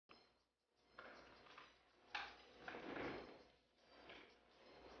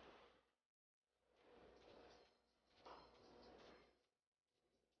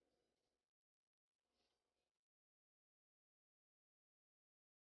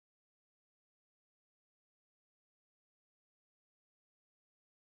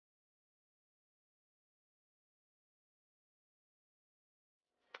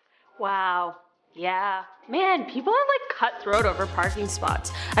Wow. Yeah. Man, people are like cutthroat over parking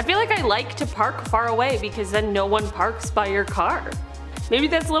spots. I feel like I like to park far away because then no one parks by your car. Maybe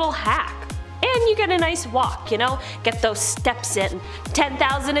that's a little hack. And you get a nice walk, you know? Get those steps in.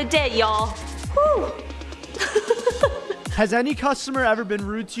 10,000 a day, y'all. Woo. Has any customer ever been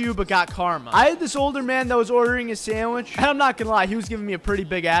rude to you but got karma? I had this older man that was ordering a sandwich, and I'm not gonna lie, he was giving me a pretty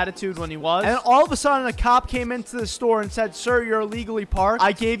big attitude when he was. And all of a sudden, a cop came into the store and said, "Sir, you're illegally parked.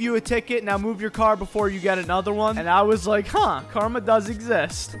 I gave you a ticket. Now move your car before you get another one." And I was like, huh, karma does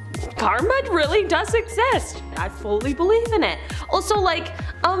exist. Karma really does exist. I fully believe in it. Also, like,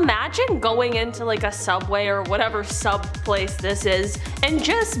 imagine going into like a Subway or whatever sub place this is and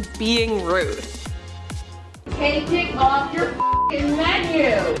just being rude. Taking off your f***ing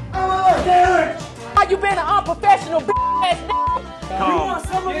menu. Oh, Derek! How you been an unprofessional ass nigga? You want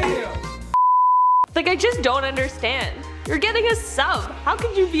some of me? Like, I just don't understand. You're getting a sub. How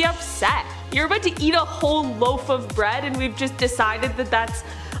could you be upset? You're about to eat a whole loaf of bread and we've just decided that that's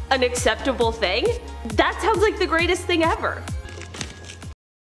an acceptable thing? That sounds like the greatest thing ever.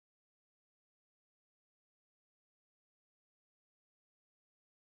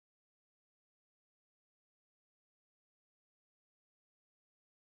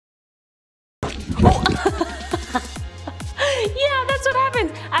 Yeah, that's what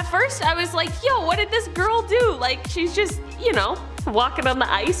happens. At first, I was like, yo, what did this girl do? Like, she's just, you know, walking on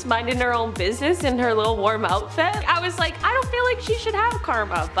the ice, minding her own business in her little warm outfit. I was like, I don't feel like she should have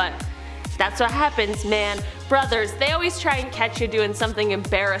karma, but that's what happens, man. Brothers, they always try and catch you doing something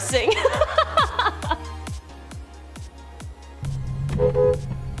embarrassing.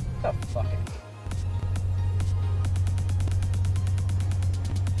 The fucking...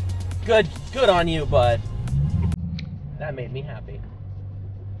 Good on you, bud. That made me happy.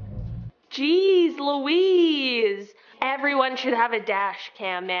 Jeez Louise. Everyone should have a dash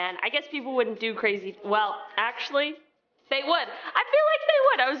cam, man. I guess people wouldn't do crazy. Well, actually, they would. I feel like they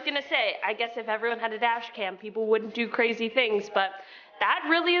would. I was gonna say, I guess if everyone had a dash cam, people wouldn't do crazy things, but that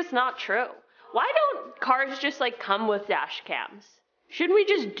really is not true. Why don't cars just like come with dash cams? Shouldn't we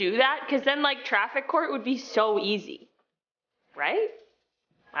just do that? Because then like traffic court would be so easy. Right?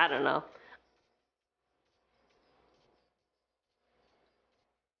 I don't know.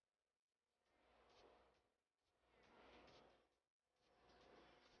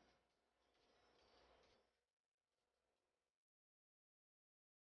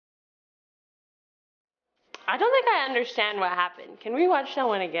 I don't think I understand what happened. Can we watch that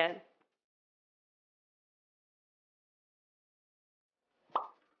one again?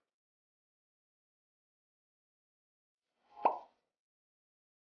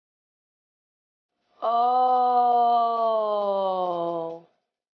 Oh.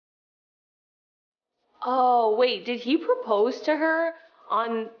 Oh, wait, did he propose to her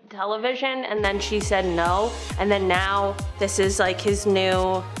on television and then she said no? And then now this is like his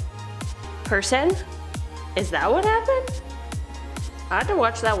new person? Is that what happened? I had to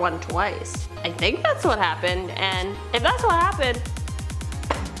watch that one twice. I think that's what happened, and if that's what happened,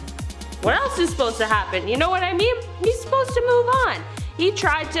 what else is supposed to happen? You know what I mean? He's supposed to move on. He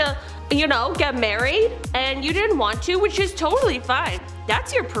tried to, you know, get married, and you didn't want to, which is totally fine.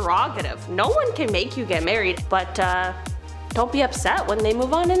 That's your prerogative. No one can make you get married, but don't be upset when they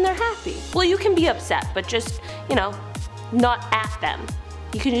move on and they're happy. Well, you can be upset, but just, you know, not at them.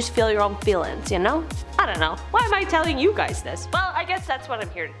 You can just feel your own feelings, you know? I don't know. Why am I telling you guys this? Well, I guess that's what I'm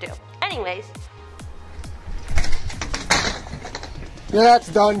here to do. Anyways. Yeah, that's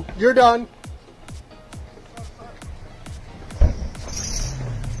done. You're done.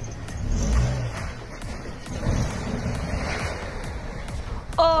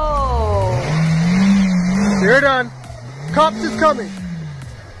 Oh. You're done. Cops is coming.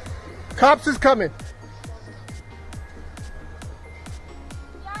 Cops is coming.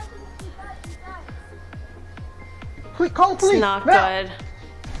 Quick, call the police. It's not good.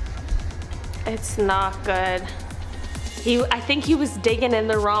 It's not good. I think he was digging in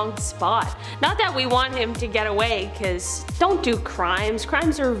the wrong spot. Not that we want him to get away, because don't do crimes.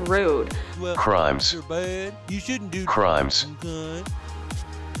 Crimes are rude. Crimes. You're bad. You shouldn't do Crimes.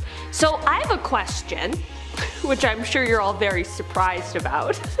 So I have a question, which I'm sure you're all very surprised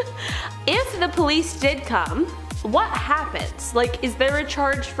about. If the police did come, what happens? Like, is there a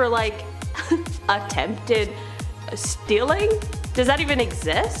charge for like attempted stealing? Does that even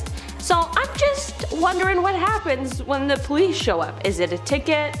exist? So I'm just wondering what happens when the police show up. Is it a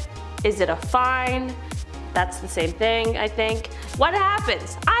ticket? Is it a fine? That's the same thing, I think. What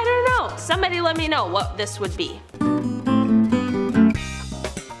happens? I don't know. Somebody let me know what this would be.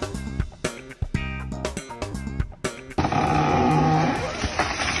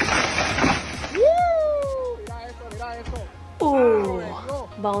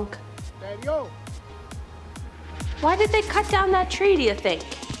 Bonk. Daddy-o. Why did they cut down that tree, do you think?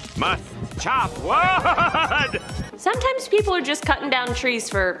 Must chop wood! Sometimes people are just cutting down trees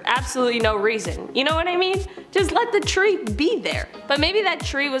for absolutely no reason. You know what I mean? Just let the tree be there. But maybe that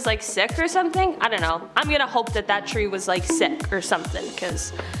tree was like sick or something. I don't know. I'm gonna hope that that tree was like sick or something,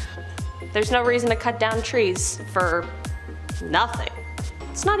 because there's no reason to cut down trees for nothing.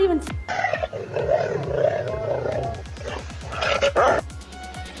 It's not even.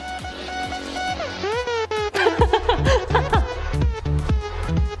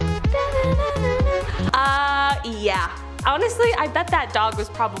 Yeah. Honestly, I bet that dog was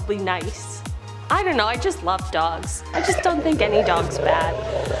probably nice. I don't know, I just love dogs. I just don't think any dog's bad.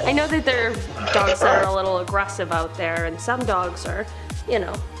 I know that there are dogs that are a little aggressive out there, and some dogs are, you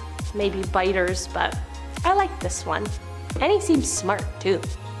know, maybe biters, but I like this one. And he seems smart, too.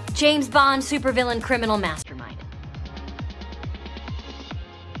 James Bond, supervillain, criminal mastermind.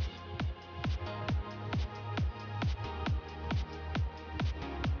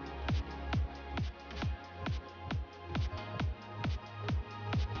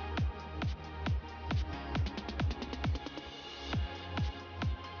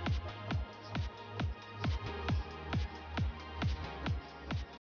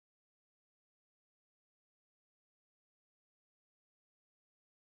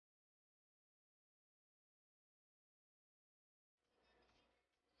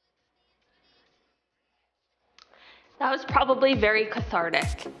 That was probably very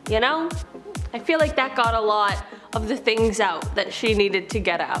cathartic, you know? I feel like that got a lot of the things out that she needed to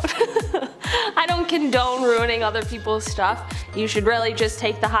get out. I don't condone ruining other people's stuff. You should really just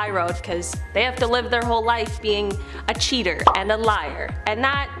take the high road, because they have to live their whole life being a cheater and a liar, and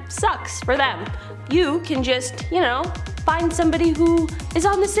that sucks for them. You can just, you know, find somebody who is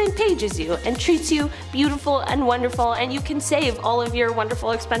on the same page as you and treats you beautiful and wonderful, and you can save all of your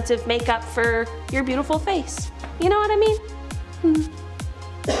wonderful expensive makeup for your beautiful face. You know what I mean?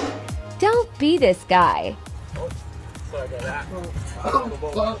 Don't be this guy. Sorry about that.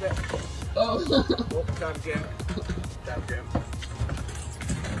 Time jam. Time jam.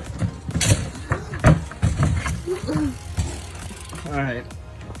 Alright.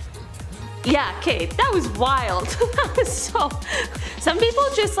 Yeah, Kate, that was wild. That was so. Some people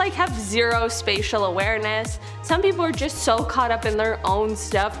just like have zero spatial awareness. Some people are just so caught up in their own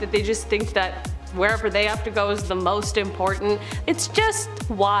stuff that they just think that wherever they have to go is the most important. It's just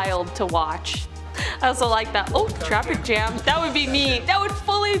wild to watch. I also like that. Oh, traffic jam. That would be me. That would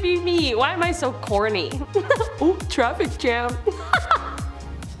fully be me. Why am I so corny? Oh, traffic jam.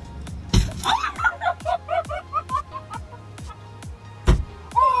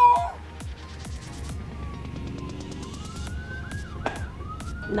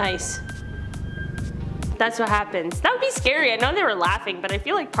 Nice. That's what happens. That would be scary. I know they were laughing, but I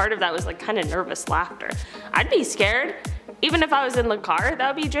feel like part of that was like kind of nervous laughter. I'd be scared. Even if I was in the car,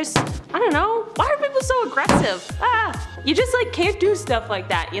 that would be just, I don't know. Why are people so aggressive? You just like can't do stuff like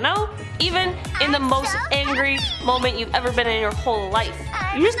that, you know? Even in the most angry moment you've ever been in your whole life.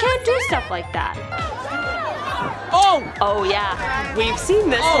 You just can't do stuff like that. Oh! Oh yeah, we've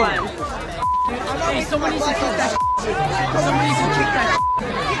seen this one. Hey, someone needs to kick that. Someone needs to kick that.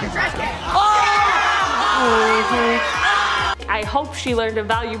 I hope she learned a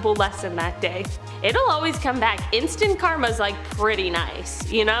valuable lesson that day. It'll always come back. Instant karma's like pretty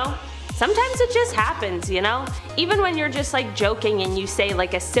nice, you know? Sometimes it just happens, you know? Even when you're just like joking and you say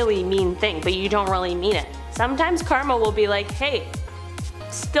like a silly mean thing, but you don't really mean it. Sometimes karma will be like, hey,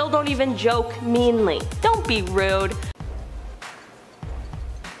 still don't even joke meanly. Don't be rude.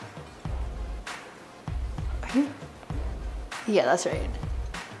 Yeah, that's right.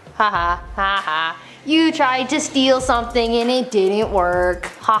 Haha, haha. You tried to steal something and it didn't work.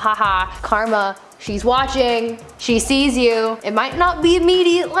 Ha ha ha. Karma, she's watching. She sees you. It might not be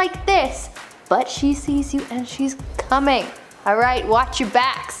immediate like this, but she sees you and she's coming. All right, watch your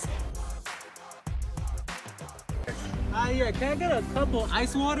backs. Yeah, can I get a cup of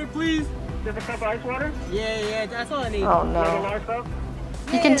ice water, please? Just a cup of ice water? Yeah, that's all I need. Oh no.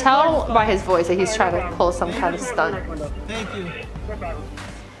 You can tell by his voice that he's trying to pull some kind of stunt. Thank you.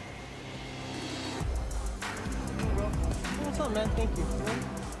 What's up, man? Thank you.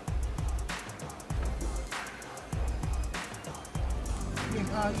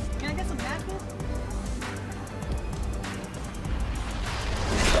 Can I get some napkins?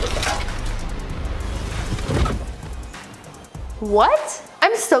 What?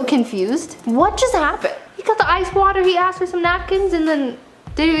 I'm so confused. What just happened? He got the ice water, he asked for some napkins, and then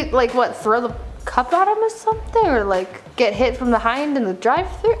did he like what, throw the cup at him or something? Or like get hit from behind in the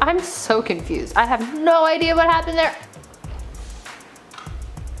drive-thru? I'm so confused. I have no idea what happened there.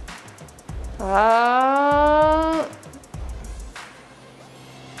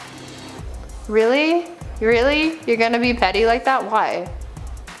 Really? Really? You're gonna be petty like that? Why?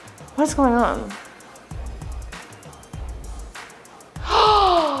 What's going on?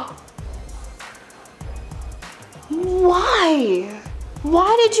 Why?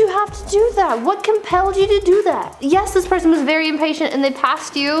 Why did you have to do that? What compelled you to do that? Yes, this person was very impatient and they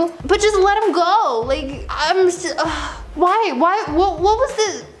passed you, but just let him go. Like, why? What was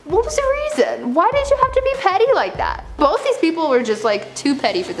the reason? Why did you have to be petty like that? Both these people were just like too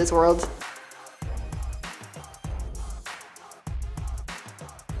petty for this world.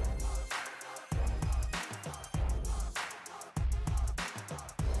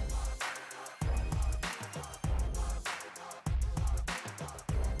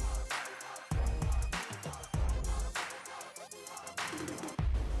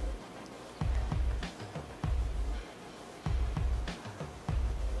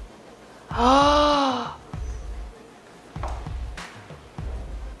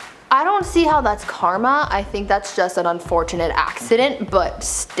 I don't see how that's karma. I think that's just an unfortunate accident, but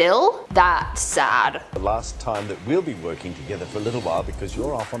still, that's sad. The last time that we'll be working together for a little while because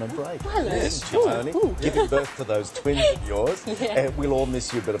you're off on a break. Hello. Yes, Tony, giving birth to those twins of yours. We'll all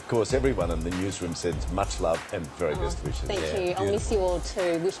miss you, but of course everyone in the newsroom sends much love and very best wishes. Thank you. I'll miss you all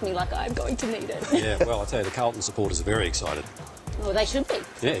too. Wish me luck. I'm going to need it. Yeah, well, I tell you, the Carlton supporters are very excited. Well, they should be.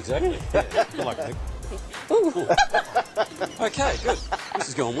 Yeah, exactly. Yeah. Good luck, mate. Okay, good. This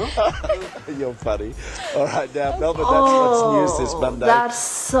is going well. You're funny. All right, now, Melbourne, that's what's news this Monday. That's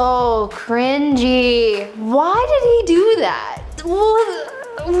so cringy. Why did he do that?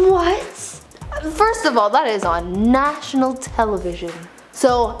 What? First of all, that is on national television.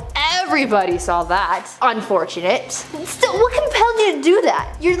 So everybody saw that. Unfortunate. Still, what compelled you to do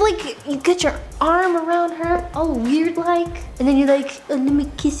that? You're like, you get your arm around her, all weird like, and then you're like, oh, let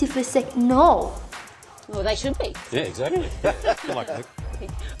me kiss you for a sec. No. Well, they should be. Yeah, exactly. Good luck, mate.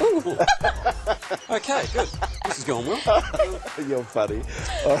 Okay, good. This is going well. You're funny.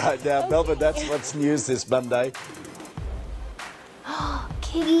 All right, now, Melbourne, that's what's news this Monday.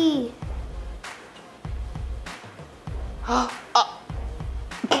 Kitty.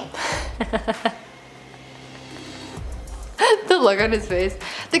 The look on his face.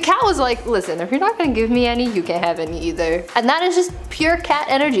 The cat was like, listen, if you're not gonna give me any, you can't have any either. And that is just pure cat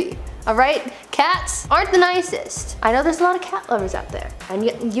energy. All right, cats aren't the nicest. I know there's a lot of cat lovers out there. And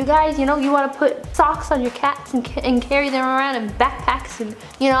you guys, you know, you wanna put socks on your cats and carry them around in backpacks and,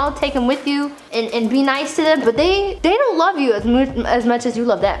 you know, take them with you and be nice to them, but they don't love you as much as you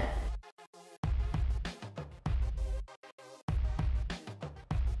love them.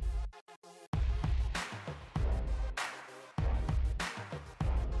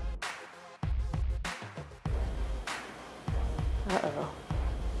 Uh-oh.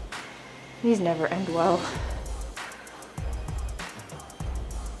 These never end well.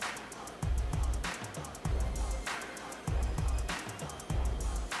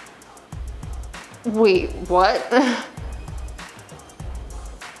 Wait, what?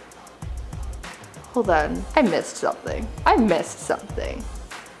 Hold on, I missed something. I missed something.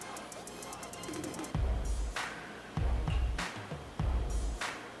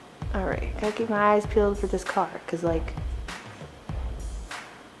 Alright, gotta keep my eyes peeled for this car, cause like,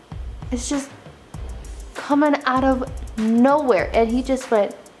 it's just coming out of nowhere, and he just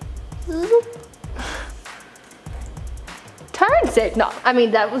went zoop. Turn safe. No, I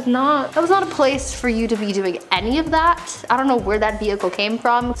mean that was not a place for you to be doing any of that. I don't know where that vehicle came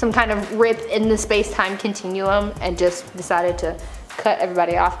from. Some kind of rip in the space-time continuum, and just decided to cut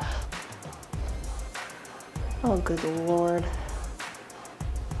everybody off. Oh, good Lord.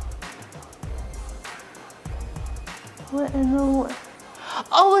 What in the world?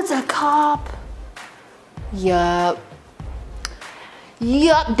 Oh, it's a cop. Yup.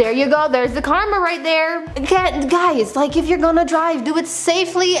 Yup, there you go. There's the karma right there. Guys, like, if you're gonna drive, do it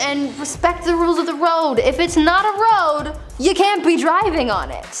safely and respect the rules of the road. If it's not a road, you can't be driving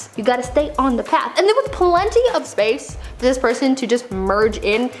on it. You gotta stay on the path. And there was plenty of space for this person to just merge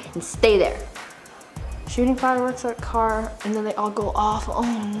in and stay there. Shooting fireworks at a car, and then they all go off. Oh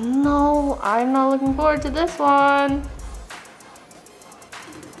no, I'm not looking forward to this one.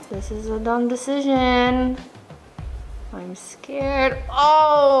 This is a dumb decision. I'm scared.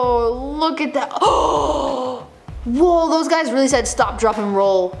 Oh, look at that. Oh, whoa, those guys really said stop, drop, and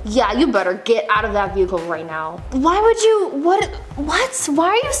roll. Yeah, you better get out of that vehicle right now. Why would you, what? Why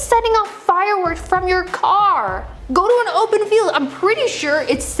are you setting off fireworks from your car? Go to an open field. I'm pretty sure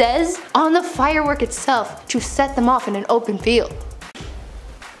it says on the firework itself to set them off in an open field.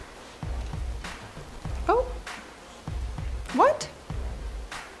 Oh, what?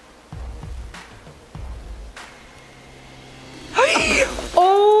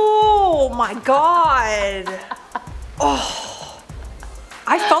 my God. Oh,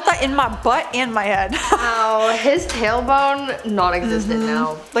 I felt that in my butt and my head. Ow, his tailbone non-existent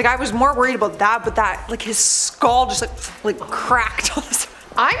now. Like I was more worried about that, but that like his skull just like cracked on his.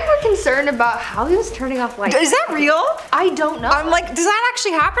 I'm more concerned about how he was turning off lights. Is that real? I don't know. I'm like, does that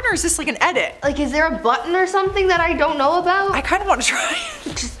actually happen or is this like an edit? Like, is there a button or something that I don't know about? I kind of want to try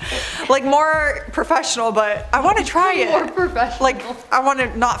it. Like more professional, but I want to try it. More professional. Like, I want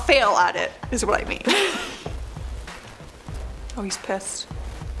to not fail at it, is what I mean. Oh, he's pissed.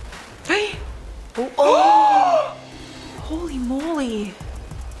 Oh. Holy moly.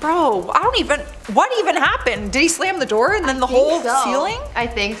 Bro, I don't even, what even happened? Did he slam the door and then the whole ceiling? I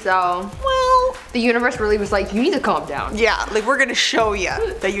think so. Well, the universe really was like, you need to calm down. Yeah, like we're gonna show you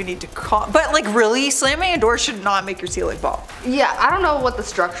that you need to calm, but like really, slamming a door should not make your ceiling fall. Yeah, I don't know what the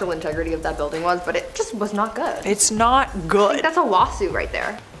structural integrity of that building was, but it just was not good. It's not good. I think that's a lawsuit right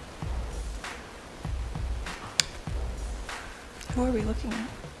there. Who are we looking at?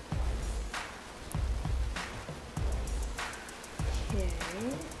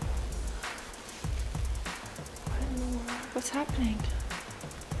 What's happening?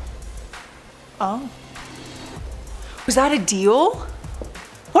 Oh. Was that a deal?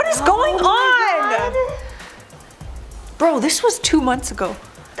 What is going on? God. Bro, this was 2 months ago.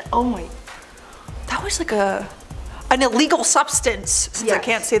 Oh my. That was like an illegal substance, since I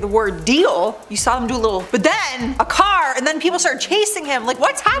can't say the word deal. You saw them do a little, but then a car, and then people started chasing him. Like,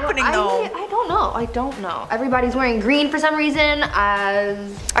 what's happening though? I don't know. I don't know. Everybody's wearing green for some reason.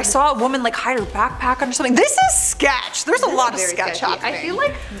 I saw a woman like hide her backpack under something. This is sketch. There's a lot of sketch happening. I feel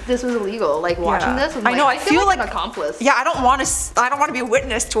like this was illegal. Like watching this. Was I know. I feel like an accomplice. Yeah, I don't want to be a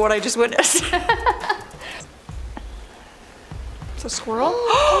witness to what I just witnessed. It's a squirrel.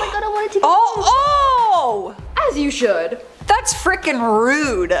 Oh my god, I wanted to get Oh! As you should. That's freaking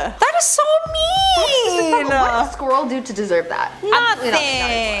rude. That is so mean. What did a squirrel do to deserve that?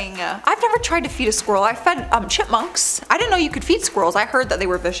 Nothing. I've never tried to feed a squirrel. I fed chipmunks. I didn't know you could feed squirrels. I heard that they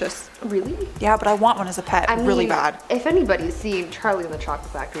were vicious. Really? Yeah, but I want one as a pet. Really bad. If anybody's seen Charlie and the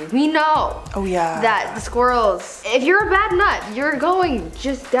Chocolate Factory, we know. Oh yeah. That the squirrels, if you're a bad nut, you're going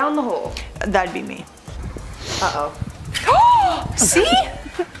just down the hole. That'd be me. Uh-oh. See?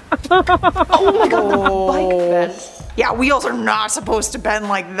 Oh my god, the bike bent. Yeah, wheels are not supposed to bend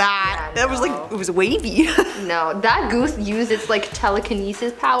like that. Yeah, that was like, it was wavy. No, that goose used its like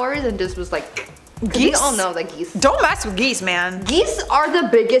telekinesis powers and just was like, geese? We all know that geese. Don't mess with geese, man. Geese are the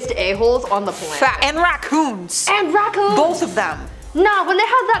biggest a-holes on the planet. And raccoons. And raccoons. Both of them. Nah, when they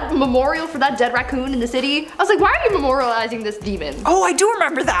had that memorial for that dead raccoon in the city, I was like, why are you memorializing this demon? Oh, I do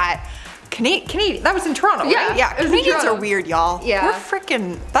remember that. Canadian, that was in Toronto, right? Yeah, Canadians are weird, y'all. Yeah. We're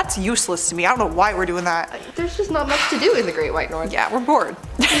freaking, that's useless to me. I don't know why we're doing that. There's just not much to do in the Great White North. Yeah, we're bored.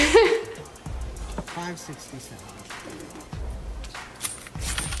 567.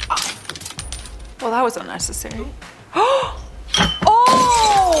 Well, that was unnecessary. Oh!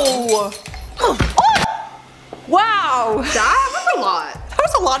 Wow! That was a lot. That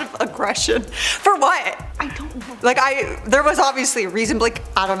was a lot of aggression. For what? I don't know. Like there was obviously a reason, but like,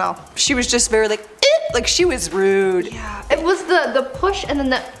 I don't know. She was just very like, eh! Like she was rude. Yeah. It was the push and then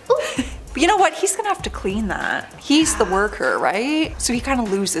the, ooh. But you know what? He's gonna have to clean that. He's the worker, right? So he kind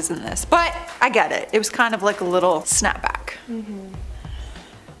of loses in this. But I get it. It was kind of like a little snapback. Mm-hmm.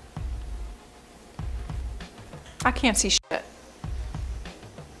 I can't see shit.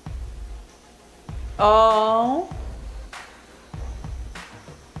 Oh.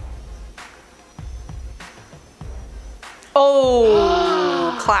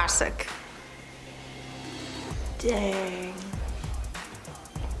 Oh, classic. Dang.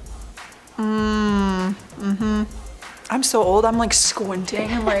 I'm so old, I'm like squinting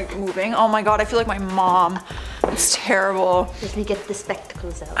and like moving. Oh my god, I feel like my mom. It's terrible. Let me get the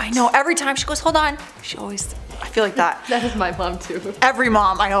spectacles out. I know, every time she goes, hold on. She always, I feel like that. That is my mom too. Every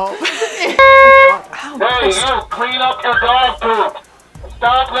mom, I hope. Hey, you, clean up your dog poop.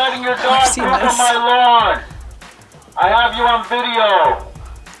 Stop letting your dog poop on my lawn. I have you on video.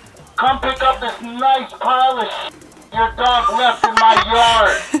 Come pick up this nice pile of shit your dog left in my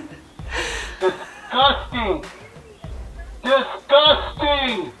yard. Disgusting.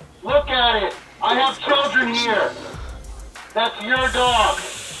 Disgusting. Look at it. I have children here. That's your dog.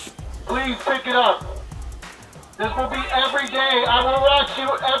 Please pick it up. This will be every day. I will watch you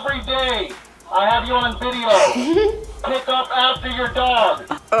every day. I have you on video. Pick up after your dog.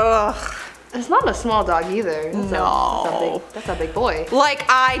 Ugh. It's not a small dog either. That's a big boy. Like,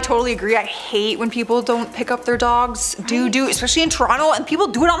 I totally agree. I hate when people don't pick up their dogs. Do, especially in Toronto, and people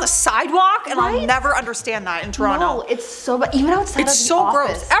do it on the sidewalk, and I'll never understand that in Toronto. No, it's so bad. Even outside it's of the so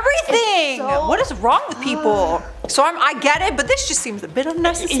office. gross. Everything. What is wrong with people? So I get it, but this just seems a bit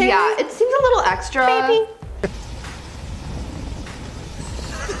unnecessary. Yeah, it seems a little extra. Baby.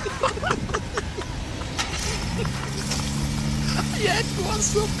 Yeah, go on,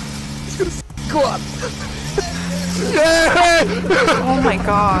 son. He's gonna go on. Oh my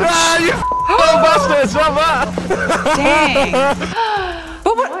gosh. Bastards, Dang.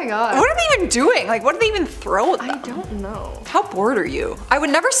 But what, oh my God. What are they even doing? Like, what do they even throw at them? I don't know. How bored are you? I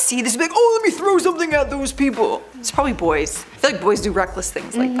would never see this and be like, oh, let me throw something at those people. It's probably boys. I feel like boys do reckless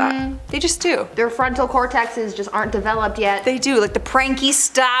things like that. They just do. Their frontal cortexes just aren't developed yet. They do, like the pranky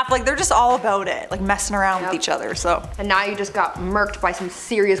stuff. Like, they're just all about it, like messing around with each other, so. And now you just got murked by some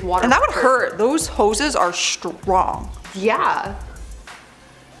serious water. And that would hurt. Those hoses are strong. Yeah.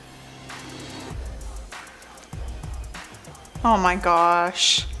 Oh my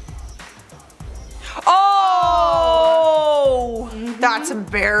gosh. Oh! That's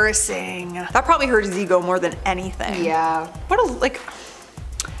embarrassing. That probably hurt his ego more than anything. Yeah. What a, like,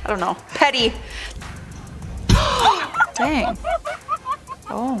 I don't know, petty. Dang.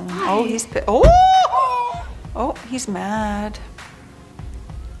 Oh, he's, oh, he's mad.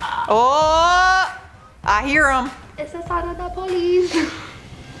 Oh, I hear him. It's the sign of the police.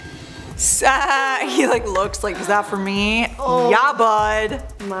 He like looks like, is that for me? Oh. Yeah, bud.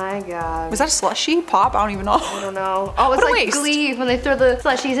 My God. Was that a slushie? Pop? I don't even know. I don't know. Oh, it's like Glee when they throw the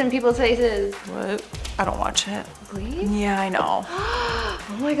slushies in people's faces. What? I don't watch it. Glee? Yeah, I know.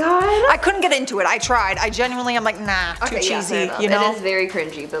 Oh my God. I couldn't get into it. I tried. I genuinely, I'm like, nah, too cheesy, you know? It is very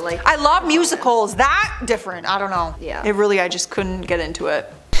cringy, but like. I love musicals. That different. I don't know. Yeah. It really, I just couldn't get into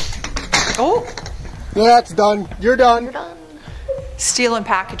it. Oh. Yeah, it's done. You're done. You're done. Stealing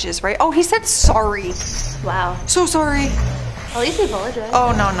packages, right? Oh, he said sorry. Wow. So sorry. At least he apologized.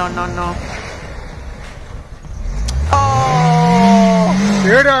 Oh, no. Oh.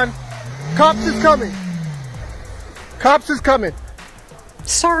 You're done. Cops is coming. Cops is coming.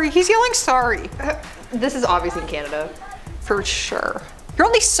 Sorry. He's yelling sorry. This is obviously in Canada. For sure. You're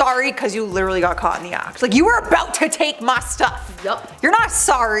only sorry because you literally got caught in the act. Like, you were about to take my stuff. Yup. You're not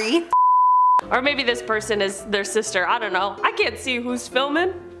sorry. Or maybe this person is their sister. I don't know. I can't see who's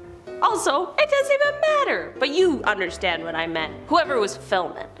filming. Also, it doesn't even matter. But you understand what I meant. Whoever was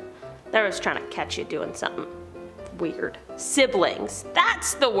filming, they was trying to catch you doing something weird. Siblings.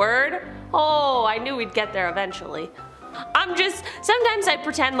 That's the word. Oh, I knew we'd get there eventually. Sometimes I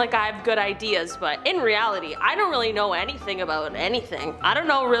pretend like I have good ideas, but in reality, I don't really know anything about anything. I don't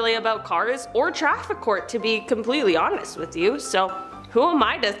know really about cars or traffic court, to be completely honest with you. So who am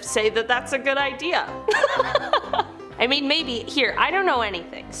I to say that that's a good idea? I mean, maybe, here, I don't know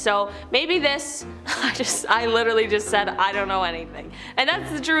anything. So maybe this, I literally just said, I don't know anything. And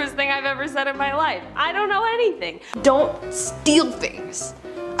that's the truest thing I've ever said in my life. I don't know anything. Don't steal things.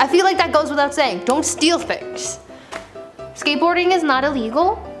 I feel like that goes without saying. Don't steal things. Skateboarding is not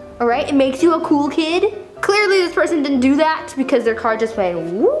illegal, all right? It makes you a cool kid. Clearly this person didn't do that because their car just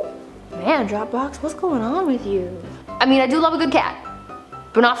went whoop. Man, Dropbox, what's going on with you? I mean, I do love a good cat,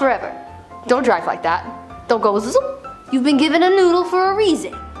 but not forever. Don't drive like that. Don't go zoom. You've been given a noodle for a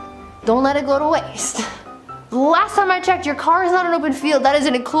reason. Don't let it go to waste. The last time I checked, your car is not an open field. That is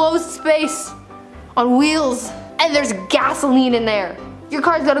an enclosed space on wheels, and there's gasoline in there. Your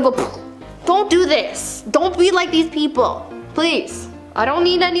car's gonna go poof. Don't do this. Don't be like these people, please. I don't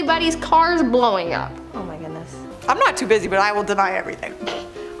need anybody's cars blowing up. Oh my goodness. I'm not too busy, but I will deny everything.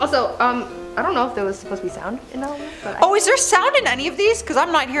 Also, I don't know if there was supposed to be sound in that one. But oh, is there sound in any of these? Because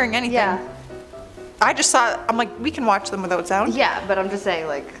I'm not hearing anything. Yeah. I just saw, I'm like, we can watch them without sound. Yeah, but I'm just saying,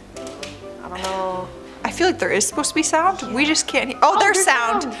 like, I don't know. I feel like there is supposed to be sound. Yeah. We just can't hear. Oh, there's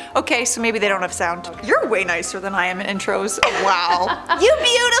sound. Okay, so maybe they don't have sound. Okay. You're way nicer than I am in intros. Wow. You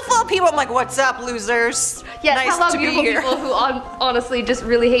beautiful people. I'm like, what's up, losers? Yeah, nice hello, to beautiful be here. people who honestly just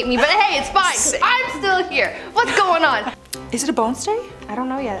really hate me. But hey, it's fine, because I'm still here. What's going on? Is it a bone stay? I don't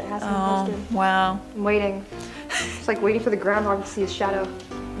know yet. It hasn't been posted. Wow. I'm waiting. It's like waiting for the groundhog to see his shadow.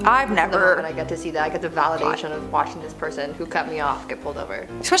 I've never. And I get to see that. I get the validation of watching this person who cut me off get pulled over.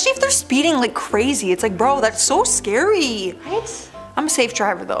 Especially if they're speeding like crazy. It's like, bro, that's so scary. Right? I'm a safe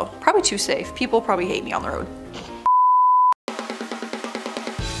driver though. Probably too safe. People probably hate me on the road.